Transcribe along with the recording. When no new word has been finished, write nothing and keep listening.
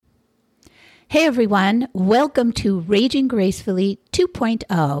Hey everyone, welcome to Raging Gracefully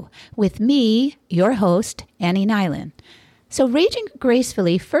 2.0 with me, your host, Annie Nyland. So Raging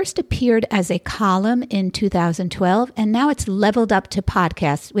Gracefully first appeared as a column in 2012, and now it's leveled up to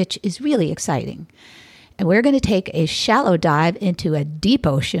podcast, which is really exciting. And we're going to take a shallow dive into a deep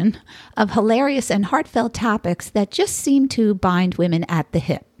ocean of hilarious and heartfelt topics that just seem to bind women at the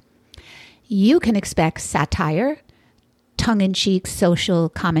hip. You can expect satire, tongue-in-cheek social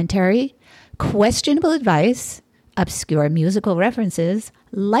commentary, questionable advice, obscure musical references,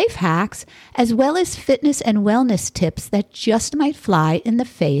 life hacks, as well as fitness and wellness tips that just might fly in the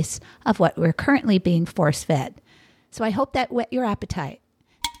face of what we're currently being force-fed. So I hope that whet your appetite.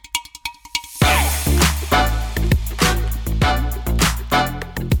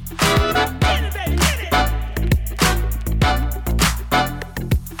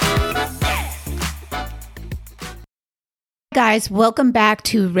 Guys, welcome back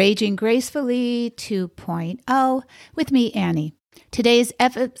to Raging Gracefully 2.0 with me, Annie. Today's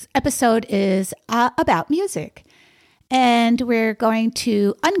episode is about music, and we're going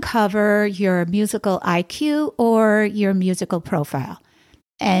to uncover your musical IQ or your musical profile.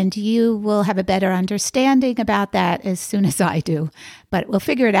 And you will have a better understanding about that as soon as I do, but we'll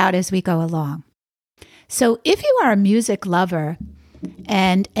figure it out as we go along. So if you are a music lover,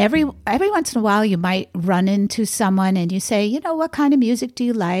 and every once in a while, you might run into someone and you say, you know, what kind of music do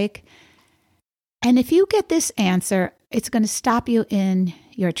you like? And if you get this answer, it's going to stop you in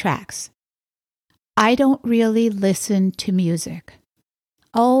your tracks. I don't really listen to music.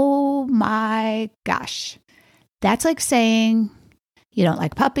 Oh my gosh. That's like saying you don't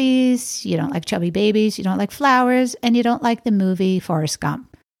like puppies, you don't like chubby babies, you don't like flowers, and you don't like the movie Forrest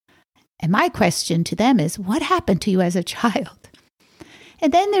Gump. And my question to them is, what happened to you as a child?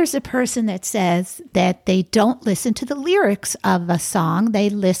 And then there's a person that says that they don't listen to the lyrics of a song,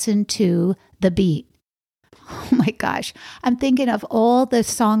 they listen to the beat. Oh my gosh. I'm thinking of all the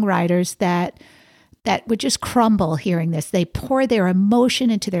songwriters that would just crumble hearing this. They pour their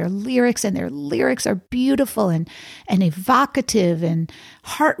emotion into their lyrics, and their lyrics are beautiful and evocative and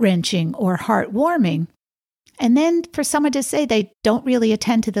heart-wrenching or heartwarming. And then for someone to say they don't really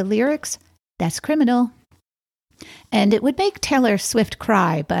attend to the lyrics, that's criminal. And it would make Taylor Swift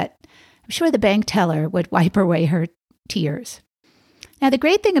cry, but I'm sure the bank teller would wipe away her tears. Now, the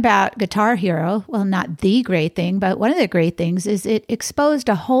great thing about Guitar Hero, well, not the great thing, but one of the great things is it exposed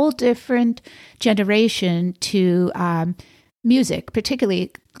a whole different generation to music,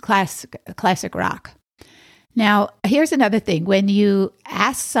 particularly classic rock. Now, here's another thing. When you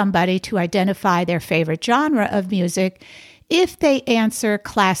ask somebody to identify their favorite genre of music, if they answer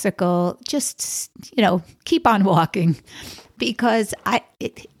classical, just, keep on walking, because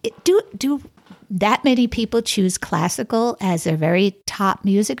do that many people choose classical as their very top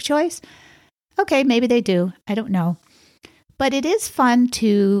music choice? Okay, maybe they do. I don't know. But it is fun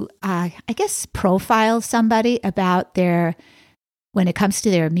to, profile somebody about when it comes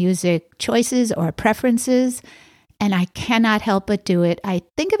to their music choices or preferences. And I cannot help but do it. I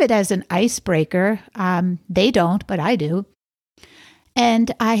think of it as an icebreaker. They don't, but I do.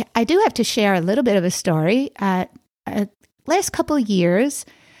 And I do have to share a little bit of a story. Last couple of years,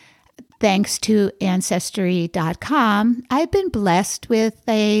 thanks to Ancestry.com, I've been blessed with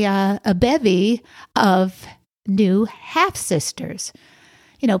a bevy of new half-sisters.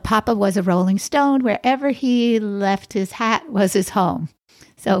 Papa was a Rolling Stone. Wherever he left his hat was his home.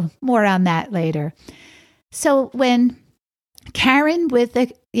 So more on that later. So when Karen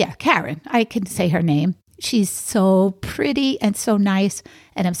Karen, I can say her name. She's so pretty and so nice,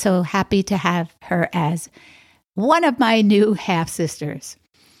 and I'm so happy to have her as one of my new half-sisters.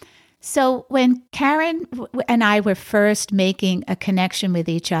 So when Karen and I were first making a connection with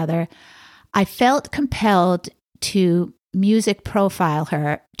each other, I felt compelled to music profile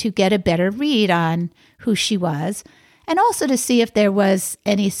her to get a better read on who she was, and also to see if there was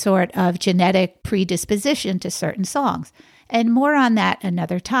any sort of genetic predisposition to certain songs. And more on that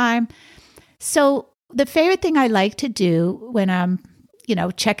another time. So the favorite thing I like to do when I'm,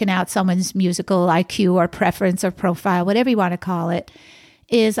 checking out someone's musical IQ or preference or profile, whatever you want to call it,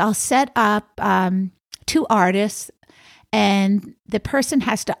 is I'll set up two artists, and the person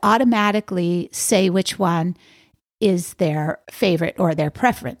has to automatically say which one is their favorite or their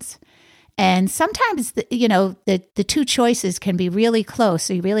preference. And sometimes, the two choices can be really close,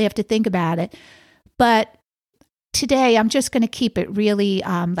 so you really have to think about it. But today, I'm just going to keep it really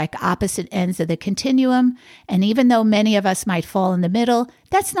like opposite ends of the continuum. And even though many of us might fall in the middle,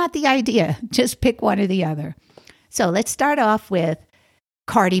 that's not the idea. Just pick one or the other. So let's start off with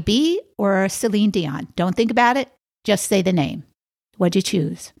Cardi B or Celine Dion. Don't think about it. Just say the name. What'd you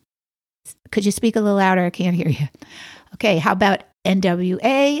choose? Could you speak a little louder? I can't hear you. Okay, how about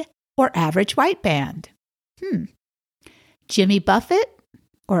NWA or Average White Band? Jimmy Buffett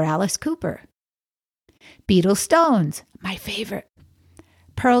or Alice Cooper? Beatles, Stones, my favorite.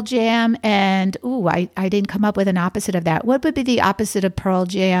 Pearl Jam and, I didn't come up with an opposite of that. What would be the opposite of Pearl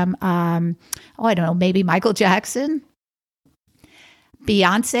Jam? I don't know, maybe Michael Jackson?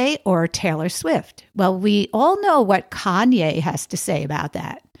 Beyonce or Taylor Swift? Well, we all know what Kanye has to say about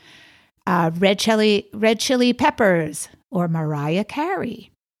that. Red Chili Peppers or Mariah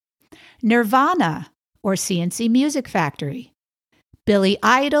Carey? Nirvana or CNC Music Factory? Billy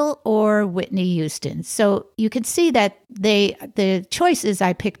Idol or Whitney Houston? So you can see that the choices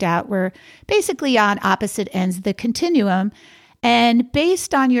I picked out were basically on opposite ends of the continuum. And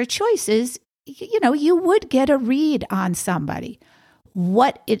based on your choices, you would get a read on somebody.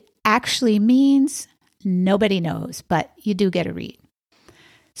 What it actually means, nobody knows, but you do get a read.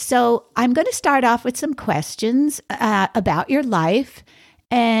 So I'm going to start off with some questions about your life.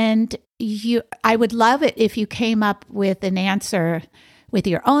 And I would love it if you came up with an answer with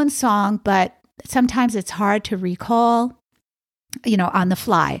your own song, but sometimes it's hard to recall, on the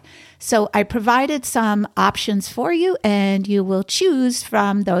fly. So I provided some options for you, and you will choose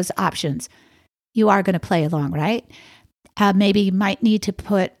from those options. You are going to play along, right? Maybe you might need to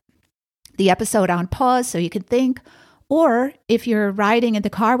put the episode on pause so you can think. Or if you're riding in the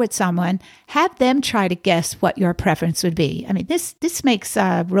car with someone, have them try to guess what your preference would be. I mean, this makes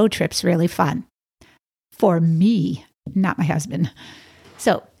road trips really fun. For me, not my husband.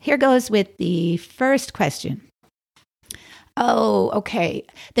 So here goes with the first question. Oh, okay.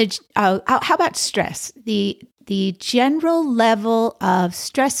 How about stress? The general level of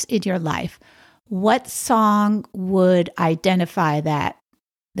stress in your life. What song would identify that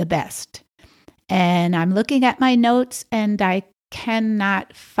the best? And I'm looking at my notes and I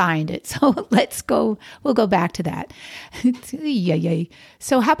cannot find it. So we'll go back to that. Yay.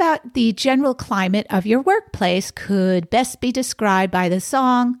 So how about the general climate of your workplace could best be described by the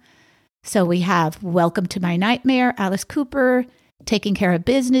song? So we have Welcome to My Nightmare, Alice Cooper, Taking Care of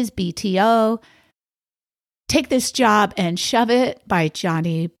Business, BTO, Take This Job and Shove It by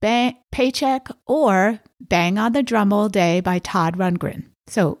Johnny Paycheck, or Bang on the Drum All Day by Todd Rundgren.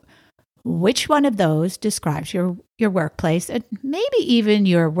 So which one of those describes your workplace and maybe even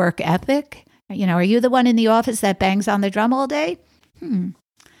your work ethic? Are you the one in the office that bangs on the drum all day?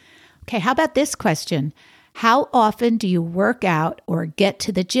 Okay, how about this question? How often do you work out or get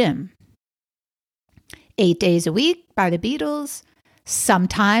to the gym? 8 days a week by the Beatles,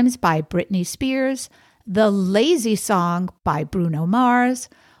 Sometimes by Britney Spears, The Lazy Song by Bruno Mars,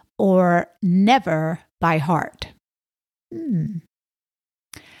 or Never by Heart?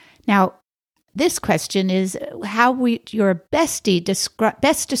 Now, this question is how your bestie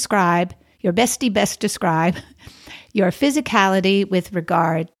best describe your physicality with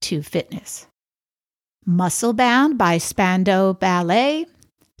regard to fitness. Muscle Bound by Spandau Ballet,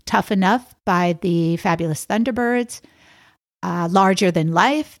 Tough Enough by the Fabulous Thunderbirds, Larger Than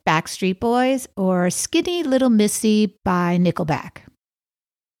Life, Backstreet Boys, or Skinny Little Missy by Nickelback.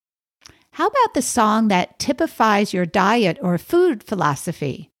 How about the song that typifies your diet or food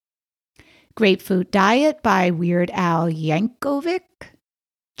philosophy? Grapefruit Diet by Weird Al Yankovic,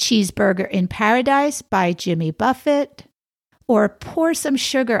 Cheeseburger in Paradise by Jimmy Buffett, or Pour Some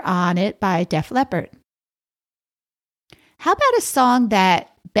Sugar on It by Def Leppard. How about a song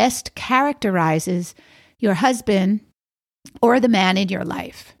that best characterizes your husband or the man in your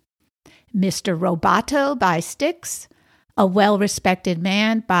life? Mr. Roboto by Styx, A Well-Respected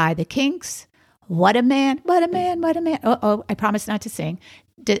Man by the Kinks, What a Man, What a Man, What a Man. I promise not to sing.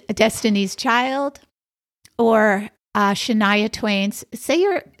 Destiny's Child, or Shania Twain's say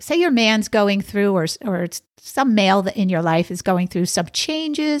your man's going through, or some male in your life is going through some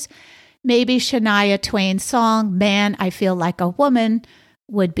changes. Maybe Shania Twain's song, Man, I Feel Like a Woman,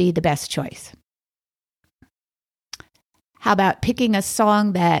 would be the best choice. How about picking a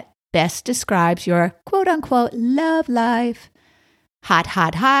song that best describes your quote-unquote love life? Hot,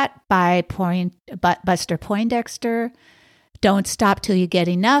 Hot, Hot by Buster Poindexter, Don't Stop Till You Get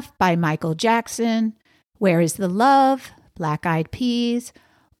Enough by Michael Jackson, Where Is the Love, Black Eyed Peas,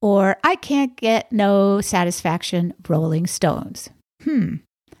 or I Can't Get No Satisfaction, Rolling Stones.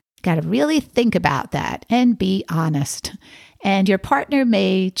 Got to really think about that and be honest. And your partner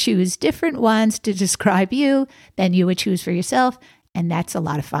may choose different ones to describe you than you would choose for yourself, and that's a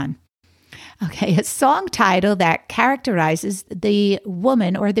lot of fun. Okay, a song title that characterizes the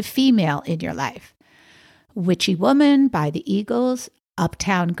woman or the female in your life. Witchy Woman by the Eagles,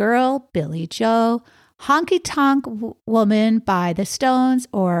 Uptown Girl, Billy Joe, Honky Tonk Woman by the Stones,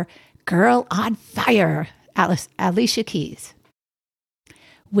 or Girl on Fire, Alicia Keys.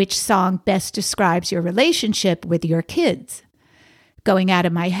 Which song best describes your relationship with your kids? Going Out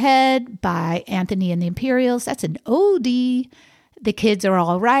of My Head by Anthony and the Imperials. That's an oldie. The Kids Are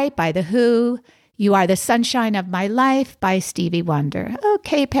All Right by The Who. You Are the Sunshine of My Life by Stevie Wonder.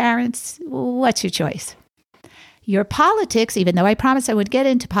 Okay, parents, what's your choice? Your politics, even though I promised I would get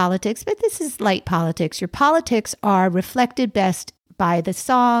into politics, but this is light politics. Your politics are reflected best by the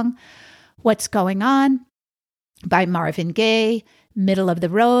song What's Going On by Marvin Gaye, Middle of the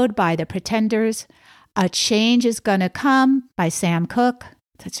Road by The Pretenders, A Change Is Gonna Come by Sam Cooke.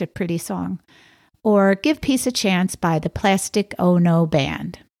 Such a pretty song. Or Give Peace a Chance by the Plastic Ono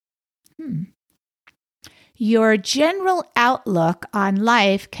Band. Your general outlook on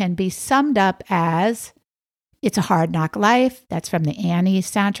life can be summed up as, it's a hard knock life. That's from the Annie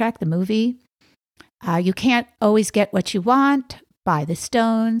soundtrack, the movie. You Can't Always Get What You Want by the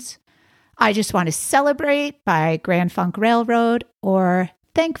Stones. I Just Want to Celebrate by Grand Funk Railroad, or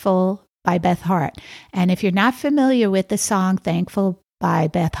Thankful by Beth Hart. And if you're not familiar with the song Thankful by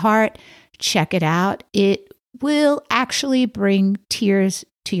Beth Hart, check it out. It will actually bring tears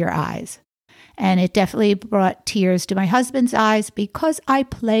to your eyes. And it definitely brought tears to my husband's eyes because I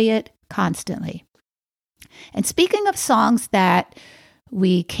play it constantly. And speaking of songs that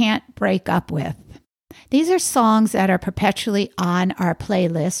we can't break up with, these are songs that are perpetually on our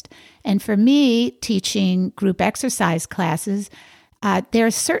playlist. And for me, teaching group exercise classes, there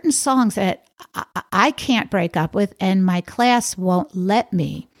are certain songs that I can't break up with, and my class won't let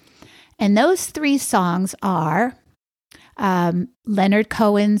me. And those three songs are Leonard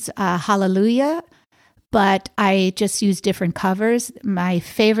Cohen's Hallelujah, but I just use different covers. My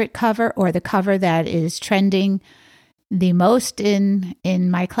favorite cover, or the cover that is trending the most in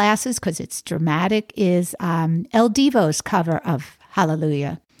my classes because it's dramatic, is El Divo's cover of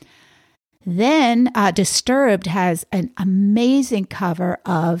Hallelujah. Then Disturbed has an amazing cover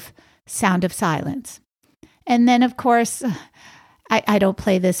of Sound of Silence. And then, of course, I don't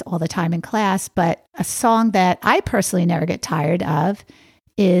play this all the time in class, but a song that I personally never get tired of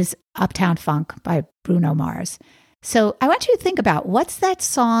is Uptown Funk by Bruno Mars. So I want you to think about, what's that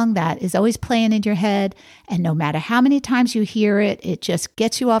song that is always playing in your head, and no matter how many times you hear it, it just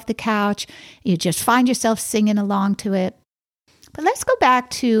gets you off the couch. You just find yourself singing along to it. But let's go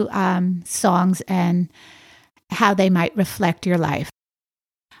back to songs and how they might reflect your life.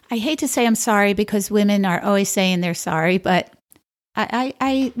 I hate to say I'm sorry because women are always saying they're sorry, but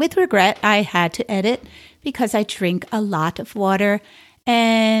I with regret, I had to edit because I drink a lot of water,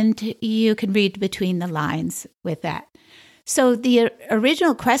 and you can read between the lines with that. So the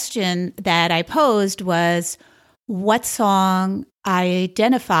original question that I posed was, what song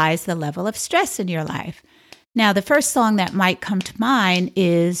identifies the level of stress in your life? Now, the first song that might come to mind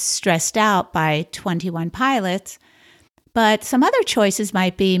is Stressed Out by 21 Pilots, but some other choices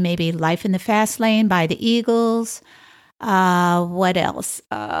might be maybe Life in the Fast Lane by the Eagles. What else?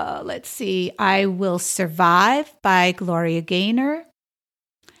 Let's see. I Will Survive by Gloria Gaynor.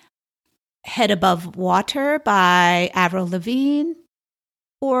 Head Above Water by Avril Lavigne.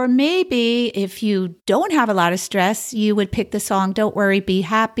 Or maybe if you don't have a lot of stress, you would pick the song Don't Worry, Be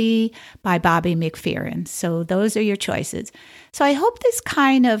Happy by Bobby McFerrin. So those are your choices. So I hope this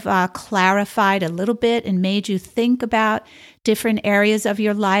kind of clarified a little bit and made you think about different areas of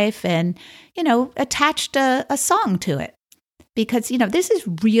your life and, attached a song to it. Because, this is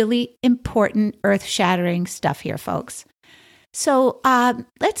really important, earth-shattering stuff here, folks. So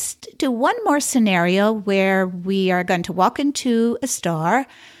let's do one more scenario where we are going to walk into a store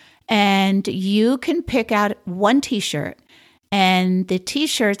and you can pick out one t-shirt, and the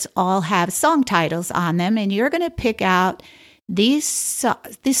t-shirts all have song titles on them, and you're going to pick out the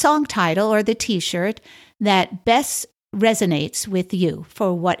song title or the t-shirt that best resonates with you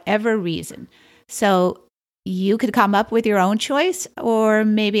for whatever reason. So you could come up with your own choice, or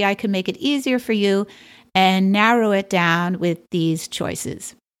maybe I can make it easier for you and narrow it down with these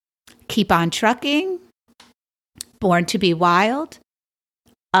choices. Keep on Trucking, Born to Be Wild,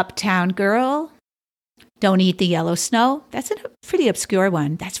 Uptown Girl, Don't Eat the Yellow Snow. That's a pretty obscure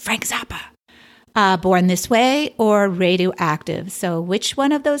one. That's Frank Zappa. Born This Way, or Radioactive. So which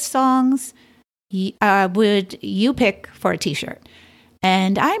one of those songs would you pick for a t-shirt?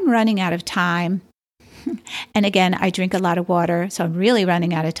 And I'm running out of time. And again, I drink a lot of water, so I'm really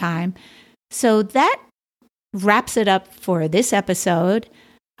running out of time. So that wraps it up for this episode.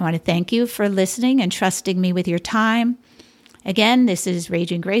 I want to thank you for listening and trusting me with your time. Again, this is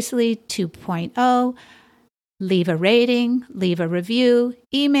Raging Gracefully 2.0. Leave a rating, leave a review,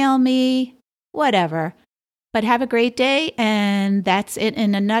 email me, whatever. But have a great day. And that's it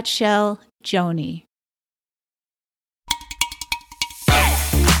in a nutshell, Joni.